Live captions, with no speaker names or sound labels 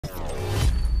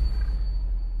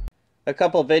A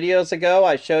couple videos ago,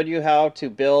 I showed you how to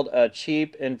build a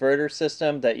cheap inverter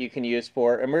system that you can use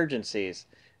for emergencies.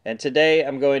 And today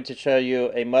I'm going to show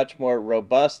you a much more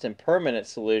robust and permanent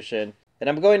solution. And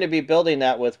I'm going to be building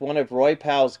that with one of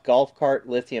RoyPow's golf cart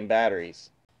lithium batteries.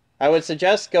 I would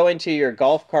suggest going to your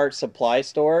golf cart supply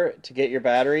store to get your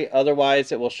battery.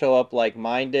 Otherwise, it will show up like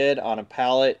mine did on a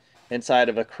pallet inside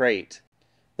of a crate.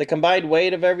 The combined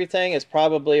weight of everything is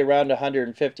probably around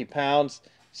 150 pounds,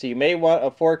 so you may want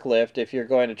a forklift if you're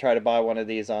going to try to buy one of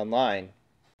these online.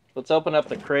 Let's open up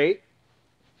the crate.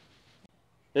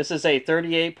 This is a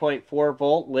 38.4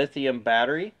 volt lithium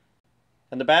battery,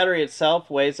 and the battery itself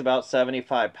weighs about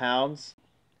 75 pounds.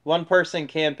 One person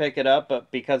can pick it up, but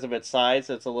because of its size,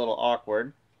 it's a little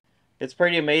awkward. It's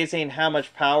pretty amazing how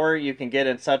much power you can get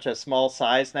in such a small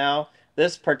size now.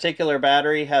 This particular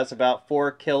battery has about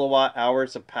 4 kilowatt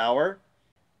hours of power.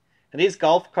 And these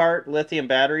golf cart lithium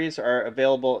batteries are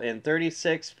available in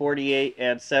 36, 48,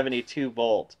 and 72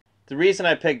 volt. The reason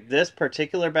I picked this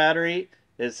particular battery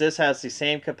is this has the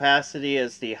same capacity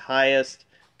as the highest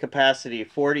capacity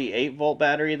 48 volt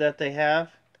battery that they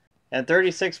have. And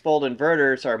 36 volt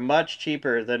inverters are much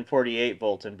cheaper than 48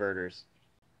 volt inverters.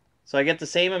 So I get the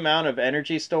same amount of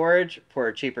energy storage for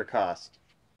a cheaper cost.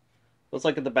 Let's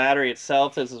look at the battery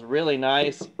itself. This is really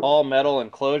nice, all metal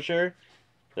enclosure.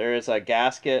 There is a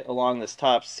gasket along this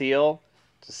top seal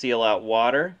to seal out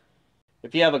water.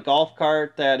 If you have a golf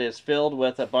cart that is filled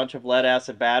with a bunch of lead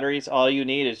acid batteries, all you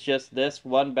need is just this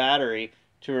one battery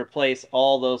to replace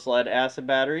all those lead acid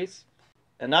batteries.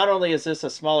 And not only is this a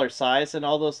smaller size than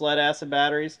all those lead acid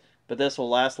batteries, but this will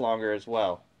last longer as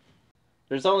well.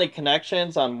 There's only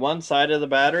connections on one side of the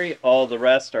battery, all the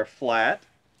rest are flat.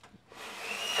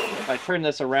 If I turn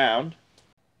this around,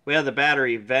 we have the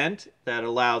battery vent that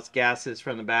allows gases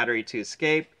from the battery to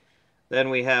escape.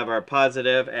 Then we have our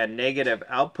positive and negative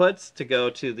outputs to go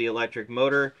to the electric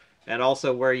motor and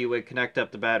also where you would connect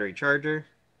up the battery charger.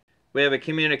 We have a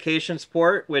communications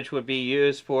port which would be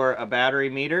used for a battery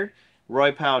meter.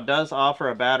 RoyPow does offer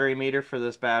a battery meter for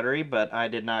this battery, but I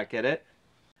did not get it.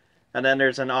 And then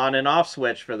there's an on and off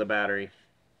switch for the battery.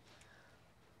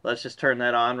 Let's just turn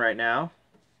that on right now.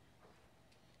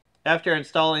 After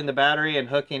installing the battery and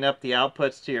hooking up the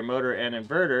outputs to your motor and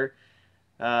inverter,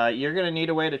 you're going to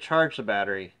need a way to charge the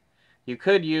battery. You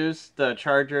could use the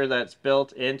charger that's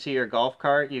built into your golf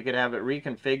cart. You could have it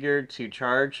reconfigured to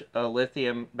charge a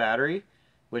lithium battery,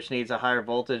 which needs a higher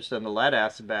voltage than the lead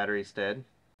acid batteries did.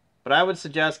 But I would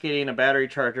suggest getting a battery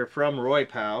charger from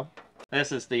RoyPow.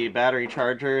 This is the battery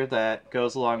charger that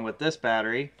goes along with this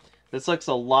battery. This looks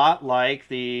a lot like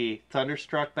the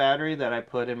Thunderstruck battery that I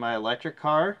put in my electric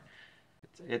car.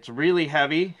 It's really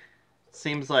heavy.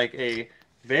 Seems like a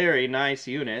very nice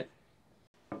unit.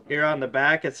 Here on the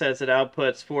back it says it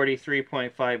outputs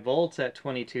 43.5 volts at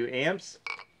 22 amps.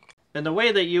 And the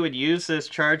way that you would use this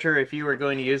charger if you were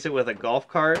going to use it with a golf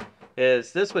cart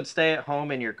is this would stay at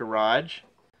home in your garage.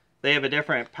 They have a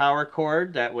different power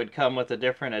cord that would come with a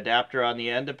different adapter on the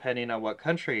end depending on what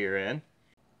country you're in.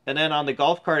 And then on the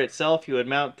golf cart itself you would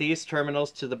mount these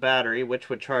terminals to the battery which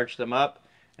would charge them up.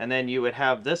 And then you would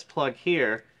have this plug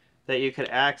here that you could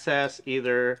access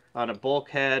either on a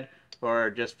bulkhead or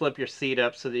just flip your seat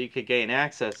up so that you could gain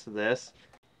access to this.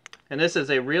 And this is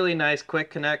a really nice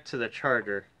quick connect to the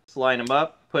charger. Just line them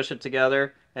up, push it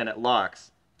together, and it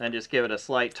locks. Then just give it a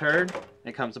slight turn, and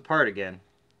it comes apart again.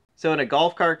 So in a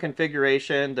golf cart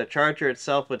configuration, the charger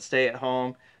itself would stay at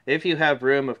home. If you have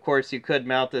room, of course, you could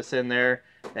mount this in there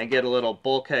and get a little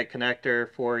bulkhead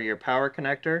connector for your power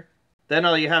connector. Then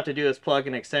all you have to do is plug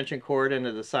an extension cord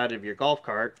into the side of your golf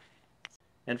cart.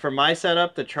 And for my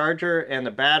setup, the charger and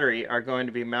the battery are going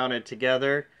to be mounted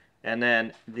together, and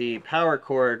then the power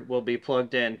cord will be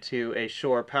plugged into a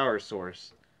shore power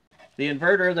source. The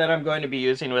inverter that I'm going to be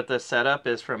using with this setup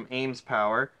is from Ames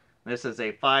Power. This is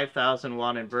a 5,000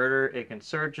 watt inverter. It can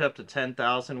surge up to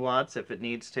 10,000 watts if it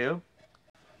needs to.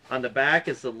 On the back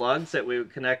is the lugs that we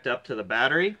would connect up to the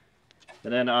battery.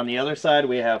 And then on the other side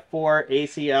we have 4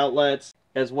 AC outlets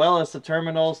as well as the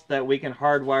terminals that we can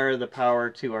hardwire the power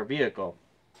to our vehicle.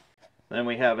 Then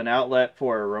we have an outlet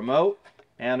for a remote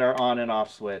and our on and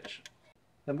off switch.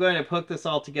 I'm going to hook this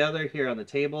all together here on the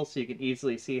table so you can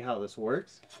easily see how this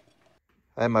works.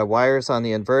 I have my wires on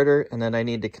the inverter, and then I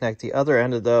need to connect the other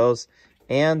end of those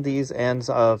and these ends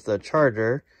of the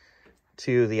charger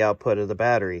to the output of the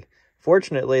battery.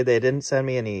 Fortunately, they didn't send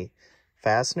me any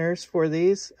fasteners for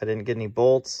these. I didn't get any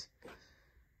bolts,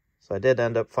 so I did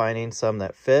end up finding some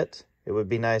that fit. It would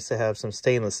be nice to have some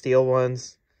stainless steel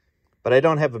ones, but I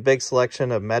don't have a big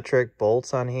selection of metric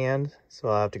bolts on hand, so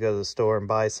I'll have to go to the store and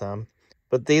buy some.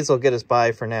 But these will get us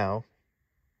by for now.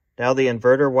 Now the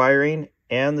inverter wiring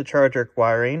and the charger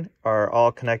wiring are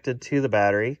all connected to the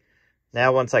battery.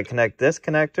 Now once I connect this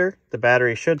connector, the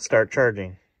battery should start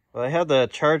charging. Well, I have the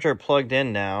charger plugged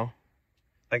in now.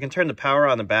 I can turn the power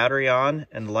on the battery on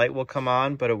and the light will come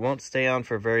on, but it won't stay on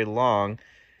for very long.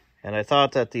 And I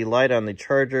thought that the light on the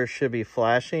charger should be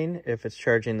flashing if it's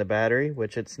charging the battery,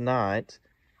 which it's not.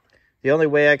 The only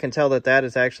way I can tell that that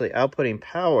is actually outputting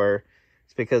power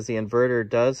is because the inverter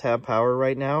does have power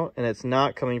right now, and it's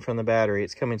not coming from the battery.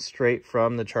 It's coming straight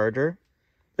from the charger.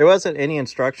 There wasn't any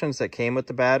instructions that came with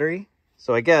the battery,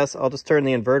 so I guess I'll just turn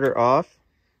the inverter off,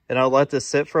 and I'll let this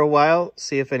sit for a while,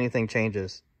 see if anything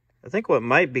changes. I think what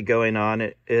might be going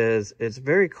on is it's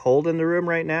very cold in the room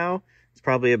right now. It's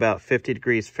probably about 50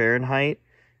 degrees Fahrenheit,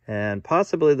 and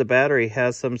possibly the battery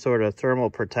has some sort of thermal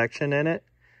protection in it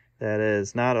that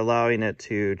is not allowing it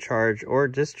to charge or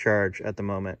discharge at the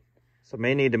moment. So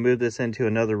may need to move this into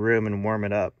another room and warm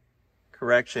it up.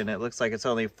 Correction, it looks like it's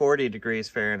only 40 degrees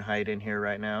Fahrenheit in here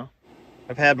right now.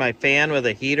 I've had my fan with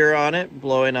a heater on it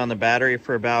blowing on the battery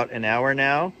for about an hour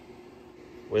now.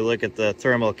 We look at the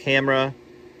thermal camera.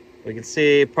 We can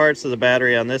see parts of the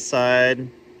battery on this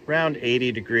side, around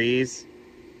 80 degrees.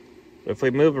 But if we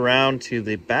move around to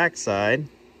the back side,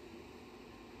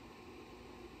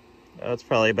 it's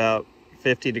probably about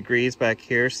 50 degrees back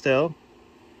here still.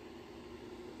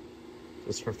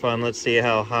 Just for fun, let's see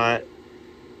how hot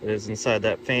it is inside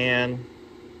that fan.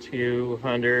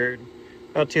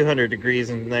 About 200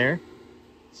 degrees in there.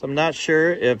 So I'm not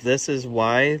sure if this is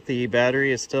why the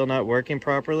battery is still not working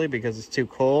properly, because it's too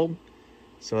cold.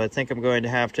 So I think I'm going to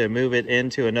have to move it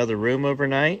into another room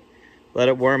overnight, let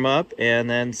it warm up, and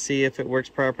then see if it works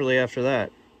properly after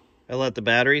that. I let the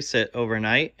battery sit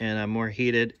overnight in a more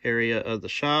heated area of the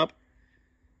shop.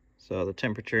 So the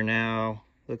temperature now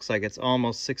looks like it's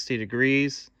almost 60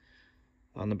 degrees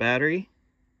on the battery.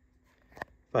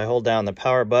 If I hold down the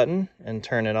power button and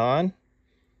turn it on, it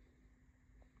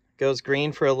goes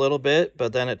green for a little bit,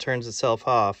 but then it turns itself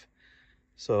off.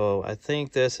 So I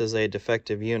think this is a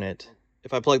defective unit.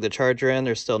 If I plug the charger in,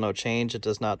 there's still no change. It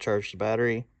does not charge the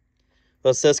battery.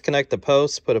 Let's disconnect the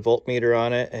post, put a voltmeter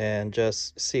on it, and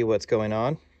just see what's going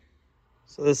on.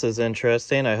 So this is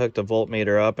interesting. I hooked a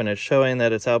voltmeter up, and it's showing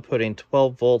that it's outputting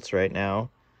 12 volts right now.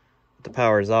 The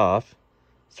power's off.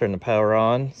 Let's turn the power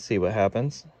on, see what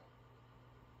happens.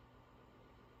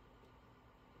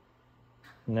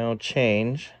 No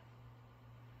change.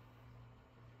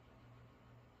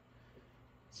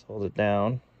 Let's hold it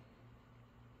down.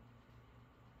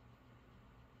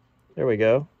 There we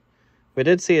go. We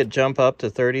did see it jump up to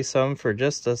 30 some for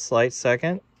just a slight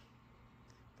second,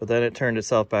 but then it turned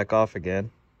itself back off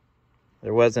again.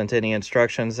 There wasn't any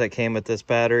instructions that came with this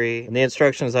battery. In the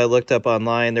instructions I looked up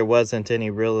online, there wasn't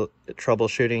any real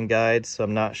troubleshooting guides, so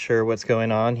I'm not sure what's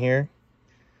going on here.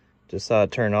 Just saw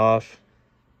it turn off.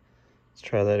 Let's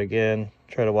try that again.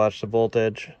 Try to watch the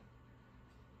voltage.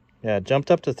 Yeah, it jumped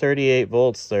up to 38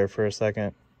 volts there for a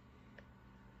second.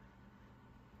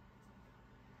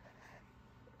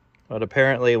 But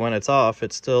apparently when it's off,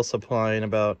 it's still supplying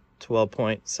about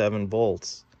 12.7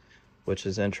 volts, which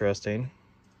is interesting.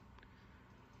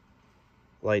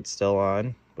 Light's still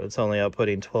on, but it's only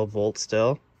outputting 12 volts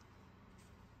still.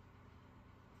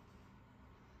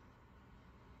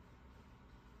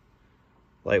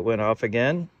 Light went off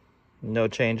again. No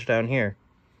change down here.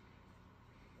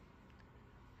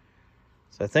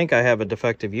 So I think I have a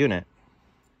defective unit.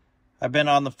 I've been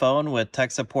on the phone with tech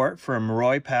support from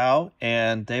RoyPow,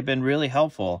 and they've been really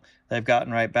helpful. They've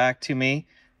gotten right back to me,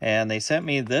 and they sent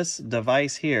me this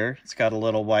device here. It's got a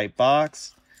little white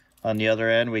box. On the other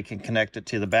end, we can connect it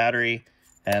to the battery,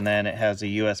 and then it has a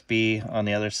USB on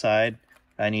the other side.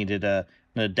 I needed an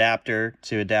adapter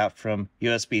to adapt from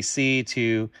USB-C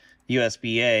to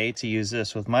USB-A to use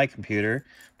this with my computer.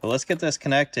 But let's get this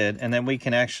connected, and then we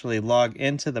can actually log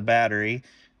into the battery.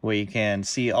 We can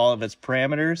see all of its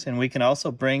parameters, and we can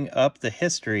also bring up the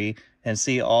history and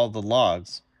see all the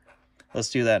logs.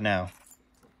 Let's do that now.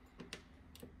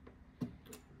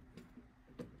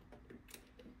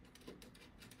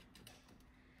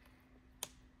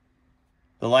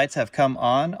 The lights have come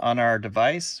on our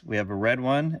device. We have a red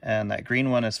one, and that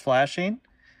green one is flashing.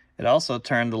 It also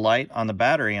turned the light on the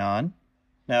battery on.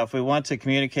 Now, if we want to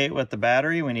communicate with the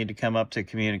battery, we need to come up to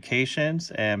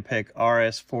Communications and pick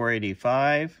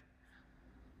RS485.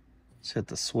 Let's hit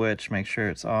the switch, make sure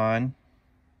it's on.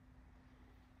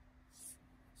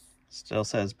 Still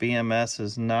says BMS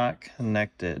is not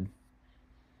connected.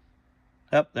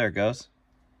 Oh, there it goes.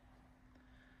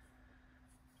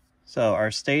 So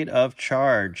our state of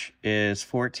charge is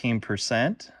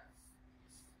 14%.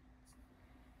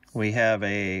 we have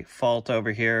a fault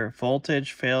over here,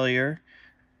 voltage failure,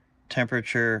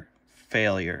 temperature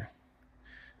failure.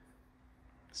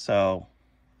 So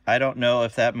I don't know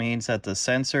if that means that the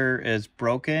sensor is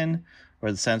broken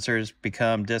or the sensors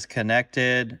become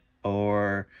disconnected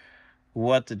or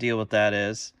what the deal with that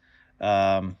is.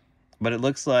 But it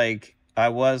looks like I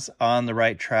was on the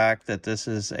right track, that this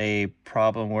is a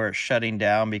problem where it's shutting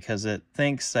down because it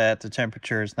thinks that the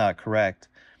temperature is not correct.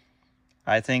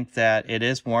 I think that it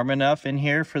is warm enough in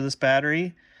here for this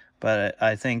battery, but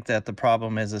I think that the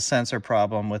problem is a sensor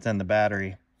problem within the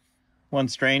battery. One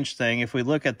strange thing, if we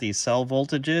look at these cell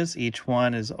voltages, each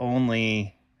one is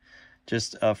only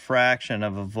just a fraction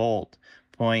of a volt,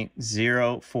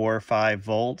 0.045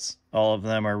 volts. All of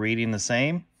them are reading the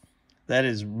same. That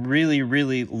is really,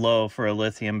 really low for a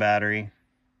lithium battery.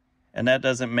 And that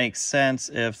doesn't make sense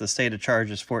if the state of charge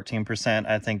is 14%.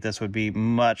 I think this would be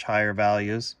much higher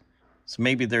values. So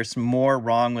maybe there's more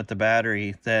wrong with the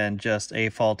battery than just a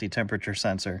faulty temperature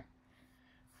sensor.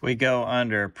 We go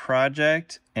under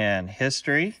Project and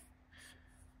History.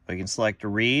 We can select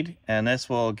Read, and this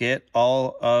will get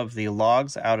all of the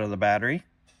logs out of the battery.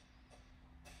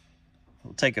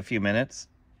 It'll take a few minutes.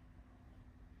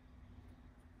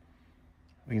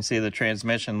 We can see the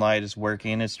transmission light is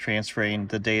working. It's transferring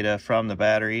the data from the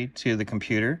battery to the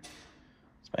computer.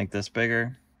 Let's make this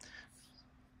bigger.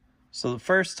 So the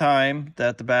first time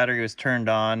that the battery was turned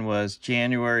on was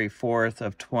January 4th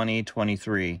of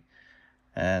 2023.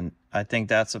 And I think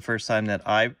that's the first time that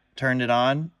I turned it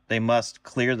on. They must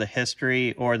clear the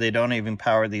history, or they don't even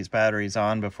power these batteries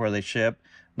on before they ship.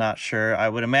 Not sure. I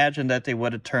would imagine that they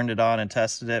would have turned it on and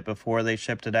tested it before they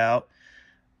shipped it out.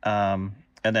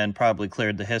 And then probably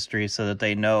cleared the history so that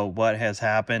they know what has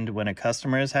happened when a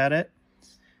customer has had it.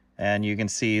 And you can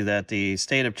see that the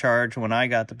state of charge when I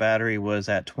got the battery was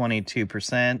at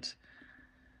 22%.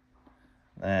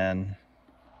 And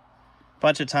a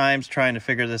bunch of times trying to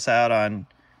figure this out on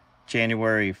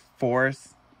January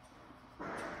 4th.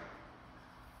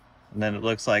 And then it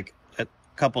looks like a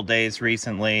couple days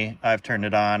recently I've turned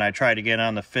it on. I tried again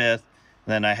on the 5th.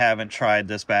 And then I haven't tried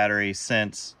this battery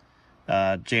since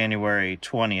January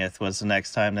 20th was the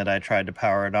next time that I tried to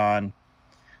power it on.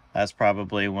 That's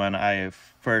probably when I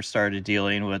first started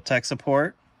dealing with tech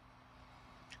support.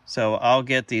 So I'll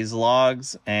get these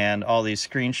logs and all these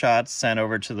screenshots sent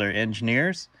over to their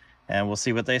engineers, and we'll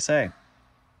see what they say.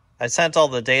 I sent all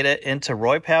the data into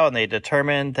RoyPow, and they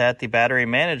determined that the battery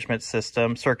management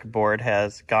system circuit board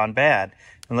has gone bad.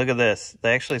 And look at this.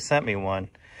 They actually sent me one.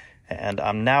 And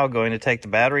I'm now going to take the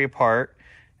battery apart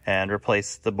and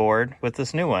replace the board with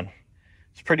this new one.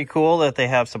 It's pretty cool that they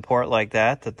have support like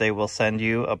that they will send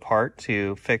you a part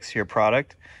to fix your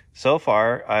product. So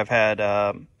far, I've had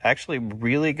actually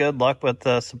really good luck with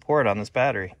the support on this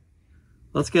battery.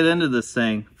 Let's get into this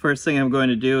thing. First thing I'm going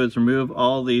to do is remove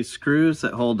all these screws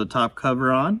that hold the top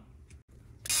cover on.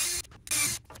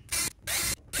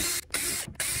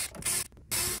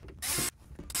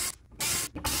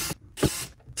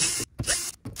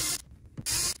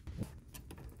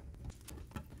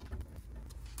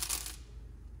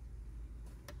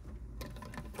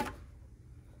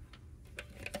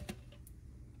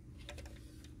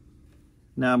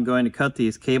 Now I'm going to cut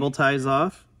these cable ties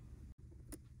off.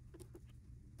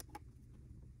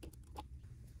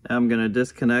 Now I'm going to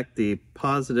disconnect the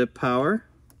positive power.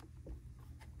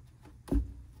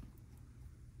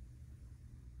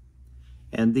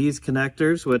 And these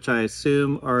connectors, which I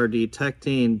assume are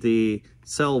detecting the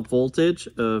cell voltage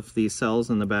of the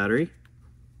cells in the battery.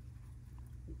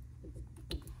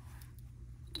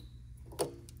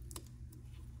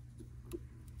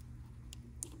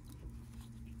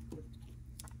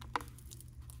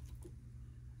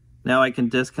 Now I can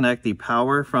disconnect the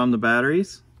power from the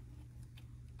batteries.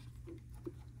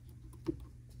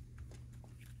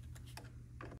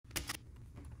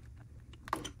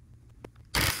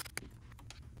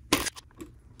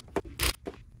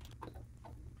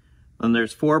 And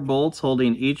there's 4 bolts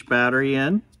holding each battery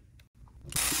in.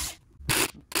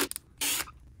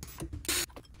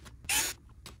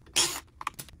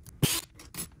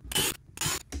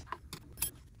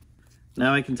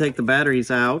 Now I can take the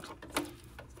batteries out.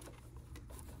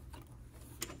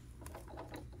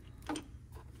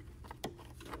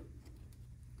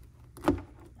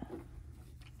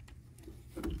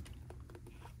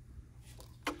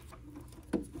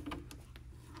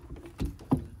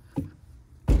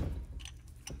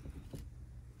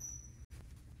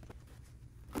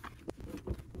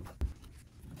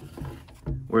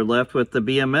 We're left with the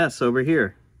BMS over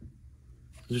here.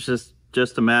 It's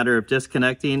just a matter of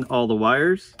disconnecting all the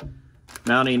wires,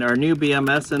 mounting our new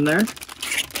BMS in there,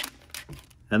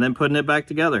 and then putting it back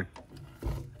together.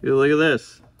 Ooh, look at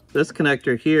this. This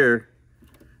connector here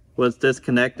was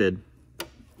disconnected.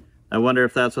 I wonder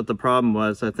if that's what the problem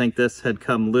was. I think this had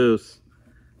come loose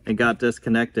and got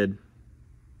disconnected.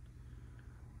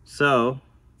 So,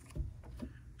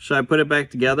 should I put it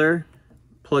back together,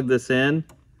 plug this in,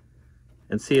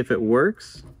 and see if it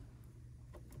works?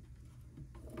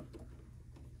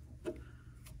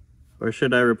 Or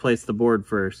should I replace the board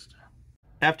first?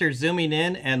 After zooming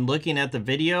in and looking at the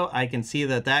video, I can see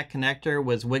that that connector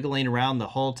was wiggling around the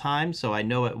whole time, so I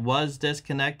know it was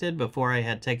disconnected before I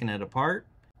had taken it apart.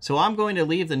 So I'm going to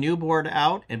leave the new board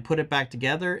out and put it back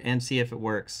together and see if it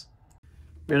works.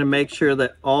 I'm going to make sure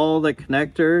that all the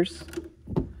connectors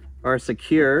are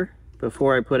secure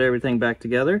before I put everything back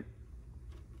together.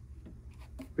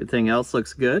 Everything else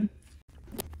looks good.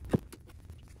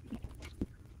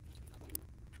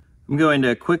 I'm going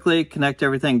to quickly connect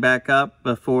everything back up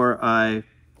before I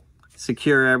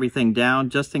secure everything down,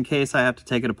 just in case I have to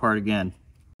take it apart again.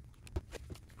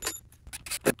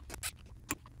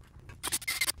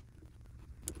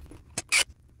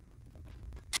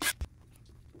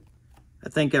 I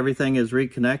think everything is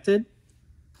reconnected.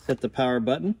 Hit the power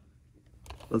button.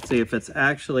 Let's see if it's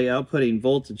actually outputting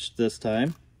voltage this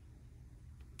time.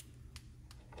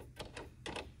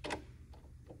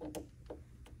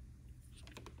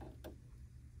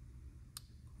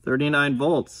 39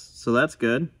 volts, so that's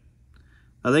good.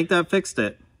 I think that fixed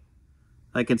it.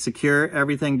 I can secure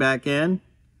everything back in.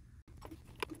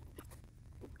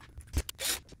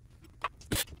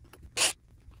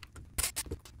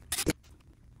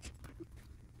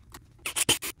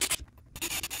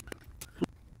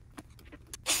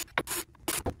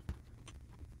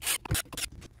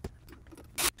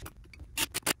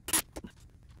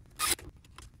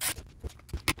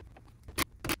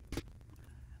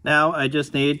 Now I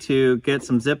just need to get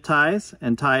some zip ties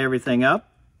and tie everything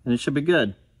up, and it should be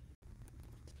good.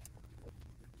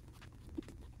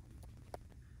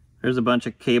 There's a bunch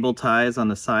of cable ties on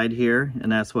the side here,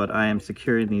 and that's what I am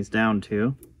securing these down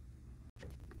to.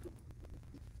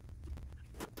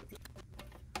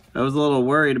 I was a little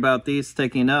worried about these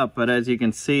sticking up, but as you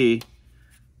can see,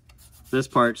 this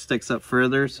part sticks up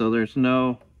further, so there's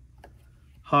no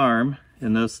harm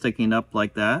in those sticking up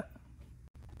like that.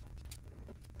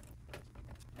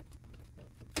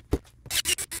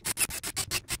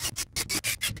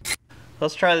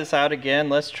 Let's try this out again.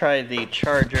 Let's try the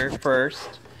charger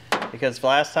first, because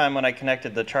last time when I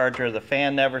connected the charger, the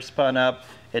fan never spun up.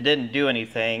 It didn't do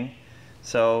anything.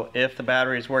 So if the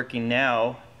battery is working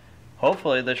now,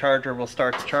 hopefully the charger will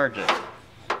start to charge it.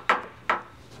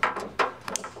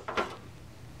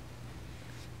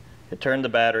 It turned the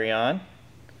battery on,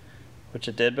 which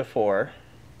it did before.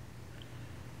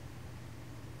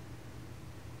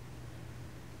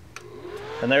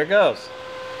 And there it goes.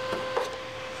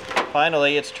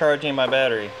 Finally, it's charging my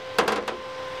battery.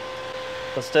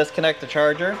 Let's disconnect the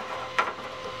charger.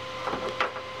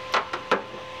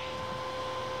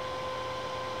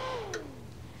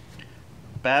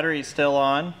 Battery's still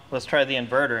on. Let's try the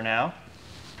inverter now.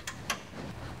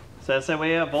 So that's that we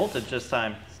have voltage this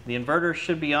time. The inverter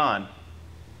should be on.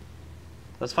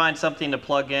 Let's find something to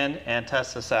plug in and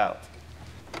test this out.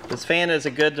 This fan is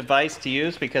a good device to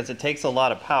use because it takes a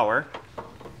lot of power.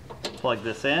 Plug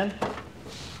this in.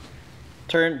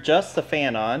 Turn just the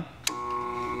fan on.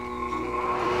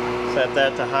 Set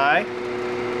that to high.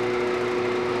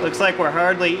 Looks like we're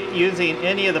hardly using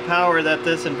any of the power that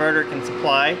this inverter can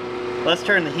supply. Let's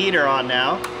turn the heater on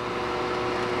now.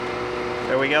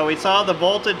 There we go. We saw the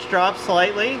voltage drop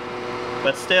slightly,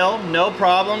 but still no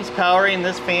problems powering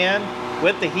this fan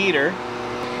with the heater.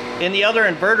 In the other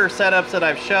inverter setups that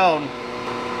I've shown,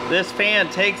 this fan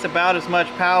takes about as much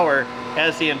power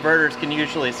as the inverters can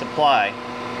usually supply.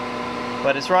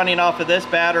 But it's running off of this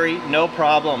battery, no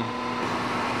problem.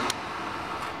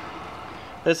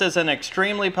 This is an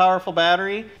extremely powerful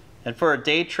battery, and for a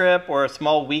day trip or a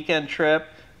small weekend trip,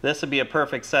 this would be a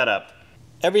perfect setup.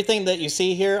 Everything that you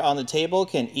see here on the table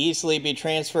can easily be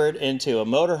transferred into a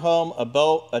motorhome, a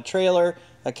boat, a trailer,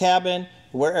 a cabin,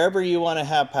 wherever you want to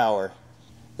have power.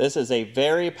 This is a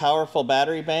very powerful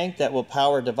battery bank that will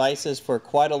power devices for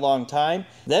quite a long time.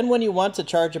 Then when you want to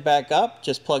charge it back up,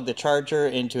 just plug the charger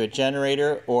into a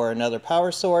generator or another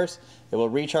power source. It will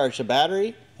recharge the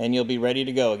battery and you'll be ready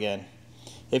to go again.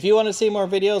 If you want to see more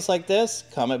videos like this,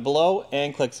 comment below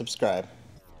and click subscribe.